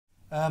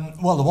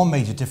Well, the one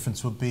major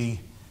difference would be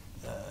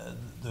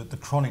the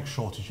chronic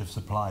shortage of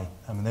supply.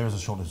 I mean, there is a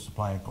shortage of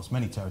supply across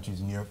many territories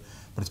in Europe,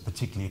 but it's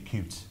particularly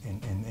acute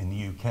in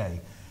the UK.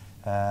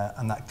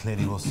 And that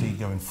clearly we'll see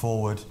going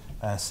forward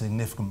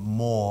significant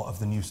more of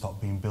the new stock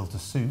being built to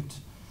suit.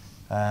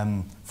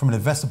 From an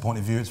investor point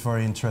of view, it's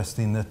very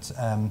interesting that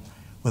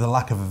with a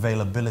lack of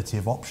availability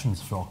of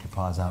options for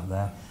occupiers out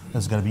there,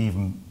 there's going to be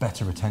even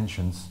better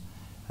retentions.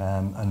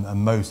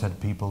 And most had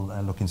people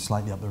looking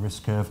slightly up the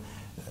risk curve.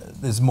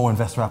 There's more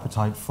investor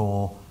appetite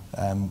for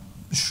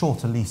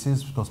shorter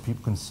leases because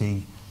people can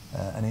see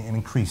an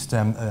increased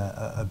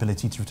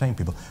ability to retain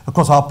people.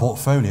 Across our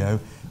portfolio,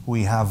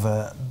 we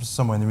have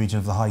somewhere in the region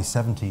of the high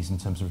 70s in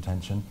terms of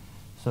retention.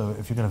 So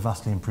if you're going to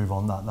vastly improve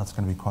on that, that's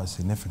going to be quite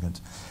significant.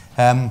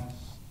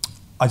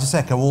 I just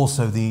echo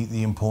also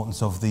the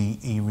importance of the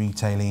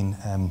e-retailing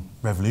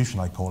revolution,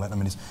 I call it. I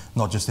mean, it's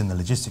not just in the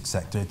logistics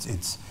sector,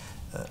 it's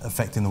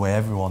affecting the way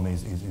everyone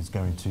is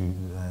going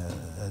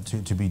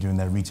to be doing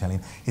their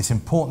retailing. It's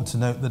important to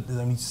note that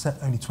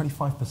only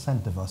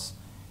 25% of us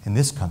in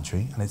this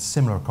country, and it's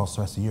similar across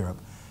the rest of Europe,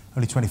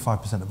 only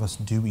 25% of us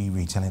do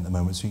e-retailing at the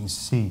moment, so you can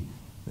see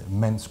the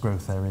immense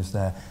growth there is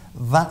there.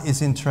 That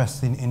is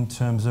interesting in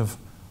terms of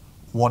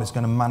what is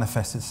going to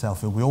manifest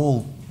itself. We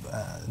all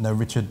know,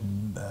 Richard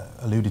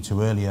alluded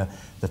to earlier,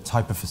 the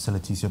type of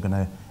facilities you're going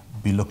to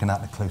be looking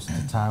at closer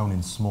to town,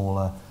 in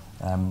smaller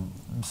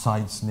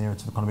sites nearer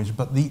to the conservation.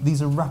 But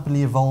these are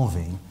rapidly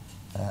evolving.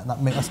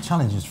 That's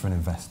challenges for an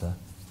investor.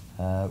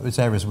 It's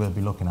areas we'll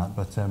be looking at,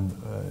 but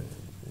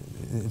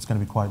it's going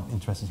to be quite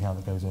interesting to see how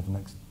that goes over the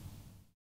next